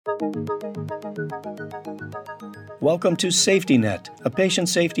Welcome to Safety Net, a patient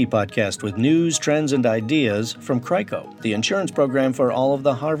safety podcast with news, trends, and ideas from CRICO, the insurance program for all of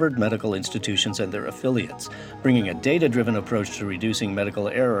the Harvard medical institutions and their affiliates, bringing a data-driven approach to reducing medical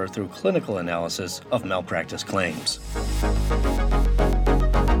error through clinical analysis of malpractice claims.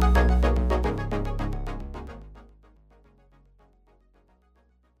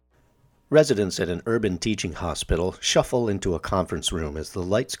 Residents at an urban teaching hospital shuffle into a conference room as the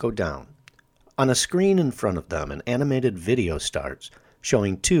lights go down. On a screen in front of them, an animated video starts,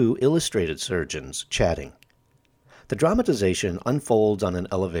 showing two illustrated surgeons chatting. The dramatization unfolds on an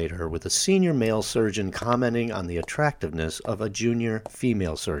elevator with a senior male surgeon commenting on the attractiveness of a junior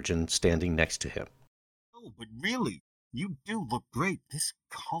female surgeon standing next to him. Oh, but really, you do look great. This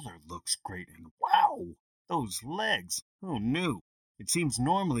color looks great, and wow, those legs. Oh, no. It seems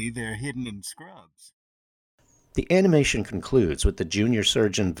normally they're hidden in scrubs. The animation concludes with the junior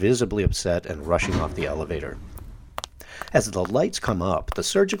surgeon visibly upset and rushing off the elevator. As the lights come up, the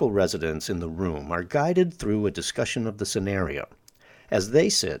surgical residents in the room are guided through a discussion of the scenario, as they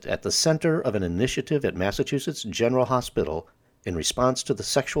sit at the center of an initiative at Massachusetts General Hospital in response to the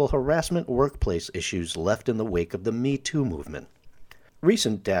sexual harassment workplace issues left in the wake of the Me Too movement.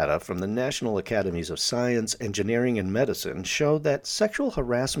 Recent data from the National Academies of Science, Engineering, and Medicine show that sexual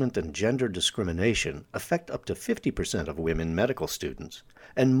harassment and gender discrimination affect up to 50% of women medical students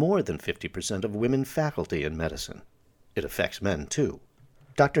and more than 50% of women faculty in medicine. It affects men, too.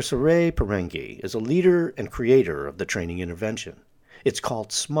 Dr. Saray Parengi is a leader and creator of the training intervention. It's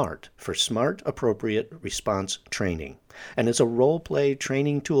called SMART for Smart Appropriate Response Training, and is a role-play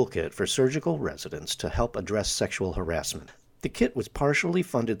training toolkit for surgical residents to help address sexual harassment. The kit was partially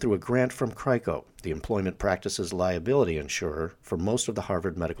funded through a grant from CRICO, the employment practices liability insurer for most of the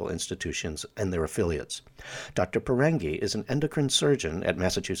Harvard medical institutions and their affiliates. Dr. Parengi is an endocrine surgeon at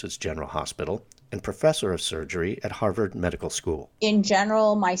Massachusetts General Hospital and professor of surgery at Harvard Medical School. In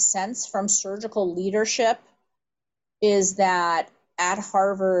general, my sense from surgical leadership is that at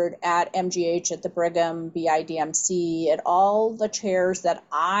Harvard, at MGH, at the Brigham, BIDMC, at all the chairs that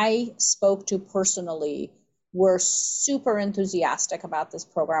I spoke to personally, were super enthusiastic about this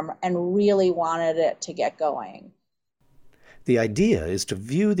program and really wanted it to get going. The idea is to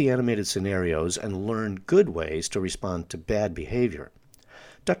view the animated scenarios and learn good ways to respond to bad behavior.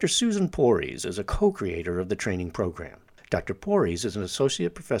 Dr. Susan Porres is a co-creator of the training program. Dr. Porres is an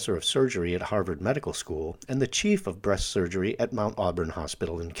associate professor of surgery at Harvard Medical School and the chief of breast surgery at Mount Auburn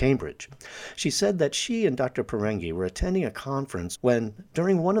Hospital in Cambridge. She said that she and Dr. Parengi were attending a conference when,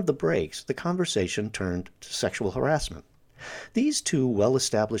 during one of the breaks, the conversation turned to sexual harassment. These two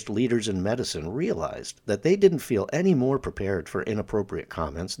well-established leaders in medicine realized that they didn't feel any more prepared for inappropriate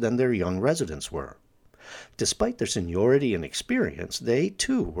comments than their young residents were. Despite their seniority and experience, they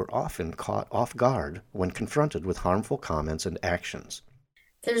too were often caught off guard when confronted with harmful comments and actions.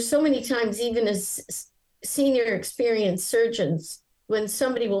 There's so many times, even as senior experienced surgeons, when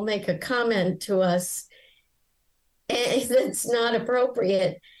somebody will make a comment to us that's not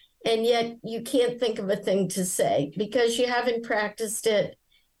appropriate, and yet you can't think of a thing to say because you haven't practiced it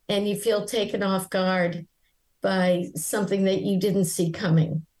and you feel taken off guard by something that you didn't see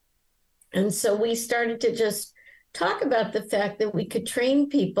coming. And so we started to just talk about the fact that we could train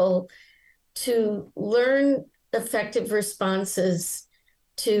people to learn effective responses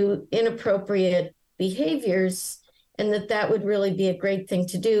to inappropriate behaviors, and that would really be a great thing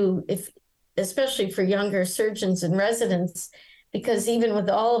to do, especially for younger surgeons and residents, because even with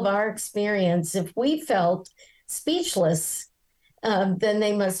all of our experience, if we felt speechless, then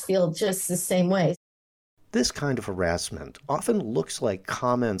they must feel just the same way. This kind of harassment often looks like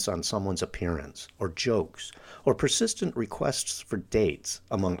comments on someone's appearance, or jokes, or persistent requests for dates,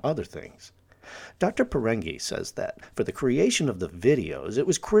 among other things. Dr. Parengi says that for the creation of the videos, it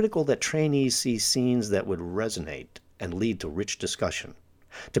was critical that trainees see scenes that would resonate and lead to rich discussion.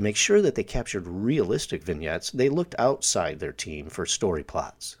 To make sure that they captured realistic vignettes, they looked outside their team for story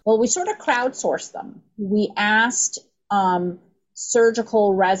plots. Well, we sort of crowdsourced them. We asked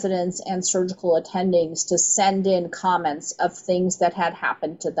surgical residents and surgical attendings to send in comments of things that had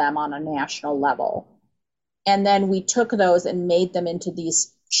happened to them on a national level. And then we took those and made them into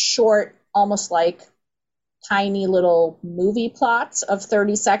these short, almost like tiny little movie plots of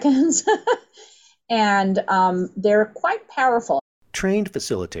 30 seconds. And they're quite powerful. Trained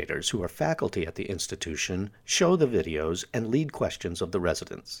facilitators who are faculty at the institution show the videos and lead questions of the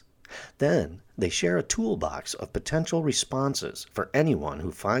residents. Then they share a toolbox of potential responses for anyone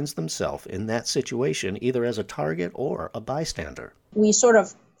who finds themselves in that situation, either as a target or a bystander. We sort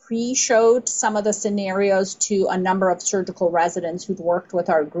of pre-showed some of the scenarios to a number of surgical residents who'd worked with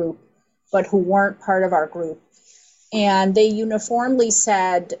our group, but who weren't part of our group. And they uniformly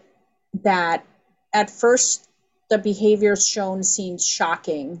said that at first the behaviors shown seemed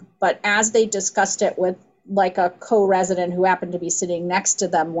shocking, but as they discussed it with like a co-resident who happened to be sitting next to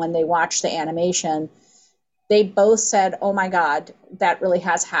them when they watched the animation, they both said, oh my God, that really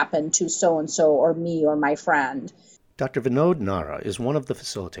has happened to so-and-so or me or my friend. Dr. Vinod Nara is one of the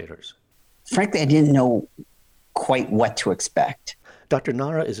facilitators. Frankly, I didn't know quite what to expect. Dr.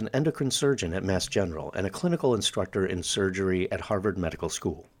 Nara is an endocrine surgeon at Mass General and a clinical instructor in surgery at Harvard Medical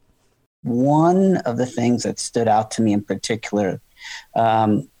School. One of the things that stood out to me in particular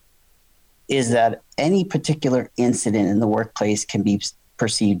is that any particular incident in the workplace can be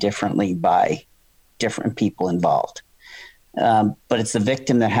perceived differently by different people involved. But it's the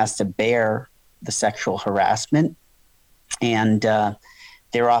victim that has to bear the sexual harassment, and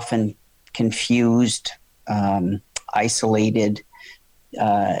they're often confused, isolated,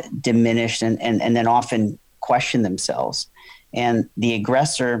 diminished, and then often question themselves. And the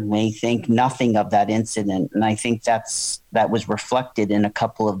aggressor may think nothing of that incident. And I think that was reflected in a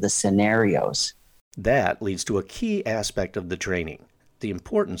couple of the scenarios. That leads to a key aspect of the training, the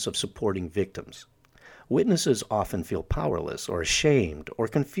importance of supporting victims. Witnesses often feel powerless or ashamed or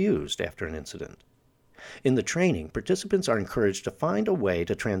confused after an incident. In the training, participants are encouraged to find a way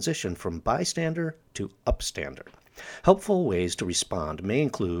to transition from bystander to upstander. Helpful ways to respond may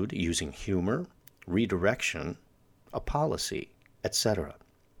include using humor, redirection, a policy, etc.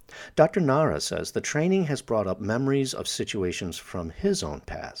 Dr. Nara says the training has brought up memories of situations from his own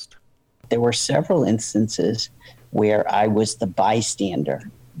past. There were several instances where I was the bystander,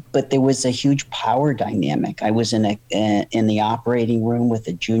 but there was a huge power dynamic. I was in the operating room with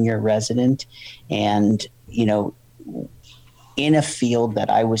a junior resident, and in a field that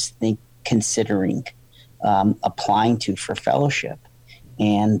I was considering applying to for fellowship,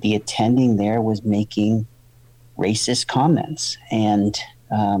 and the attending there was making racist comments. And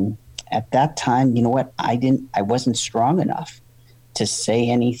at that time, you know what? I wasn't strong enough to say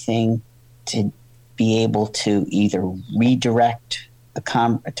anything to be able to either redirect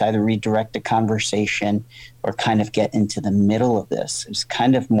the conversation or kind of get into the middle of this. It was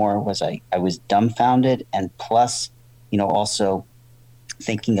kind of more I was dumbfounded, and plus, also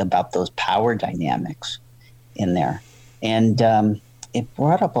thinking about those power dynamics in there. And it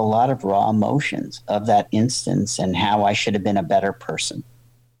brought up a lot of raw emotions of that instance and how I should have been a better person.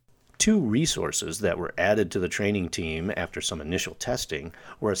 Two resources that were added to the training team after some initial testing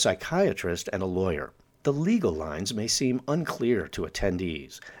were a psychiatrist and a lawyer. The legal lines may seem unclear to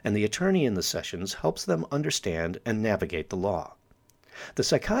attendees, and the attorney in the sessions helps them understand and navigate the law. The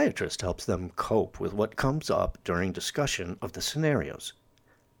psychiatrist helps them cope with what comes up during discussion of the scenarios.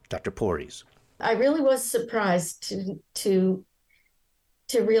 Dr. Porres. I really was surprised to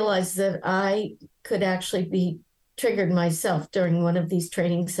realize that I could actually be triggered myself during one of these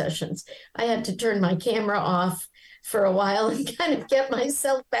training sessions. I had to turn my camera off for a while and kind of get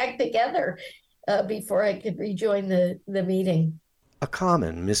myself back together before I could rejoin the meeting. A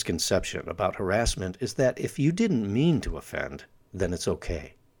common misconception about harassment is that if you didn't mean to offend, then it's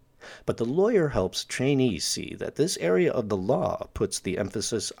okay. But the lawyer helps trainees see that this area of the law puts the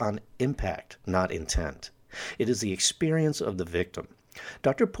emphasis on impact, not intent. It is the experience of the victim.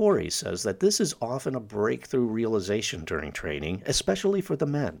 Dr. Porres says that this is often a breakthrough realization during training, especially for the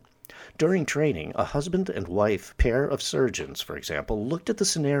men. During training, a husband and wife pair of surgeons, for example, looked at the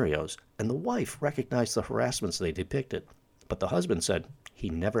scenarios, and the wife recognized the harassments they depicted. But the husband said he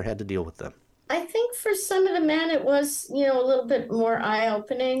never had to deal with them. I think for some of the men, it was, a little bit more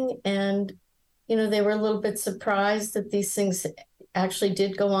eye-opening, and, they were a little bit surprised that these things actually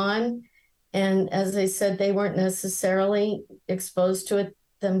did go on. And as I said, they weren't necessarily exposed to it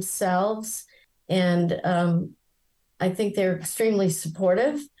themselves. And I think they're extremely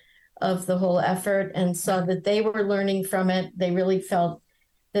supportive of the whole effort and saw that they were learning from it. They really felt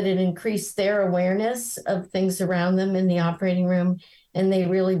that it increased their awareness of things around them in the operating room. And they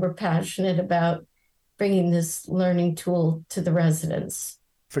really were passionate about bringing this learning tool to the residents.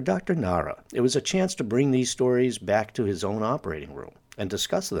 For Dr. Nara, it was a chance to bring these stories back to his own operating room and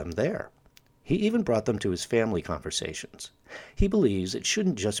discuss them there. He even brought them to his family conversations. He believes it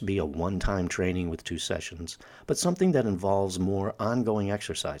shouldn't just be a one-time training with 2 sessions, but something that involves more ongoing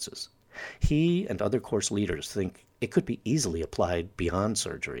exercises. He and other course leaders think it could be easily applied beyond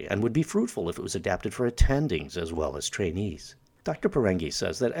surgery and would be fruitful if it was adapted for attendings as well as trainees. Dr. Porenghi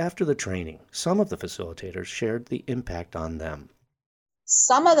says that after the training, some of the facilitators shared the impact on them.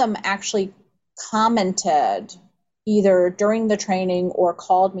 Some of them actually commented either during the training or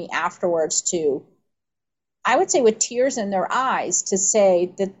called me afterwards to, I would say with tears in their eyes, to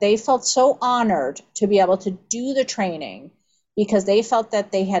say that they felt so honored to be able to do the training because they felt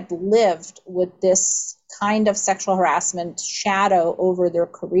that they had lived with this kind of sexual harassment shadow over their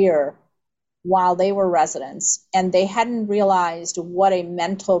career while they were residents, and they hadn't realized what a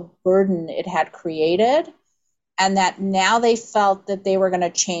mental burden it had created, and that now they felt that they were going to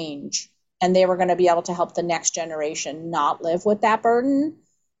change and they were going to be able to help the next generation not live with that burden.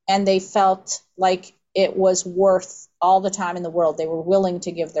 And they felt like it was worth all the time in the world. They were willing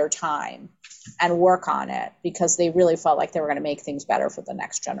to give their time and work on it because they really felt like they were going to make things better for the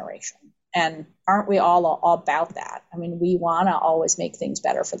next generation. And aren't we all about that? I mean, we want to always make things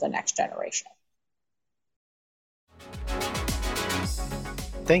better for the next generation.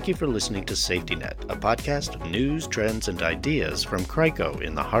 Thank you for listening to Safety Net, a podcast of news, trends, and ideas from CRICO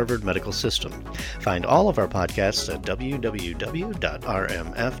in the Harvard Medical System. Find all of our podcasts at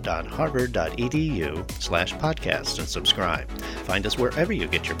www.rmf.harvard.edu/podcast and subscribe. Find us wherever you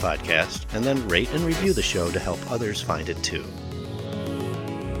get your podcasts, and then rate and review the show to help others find it too.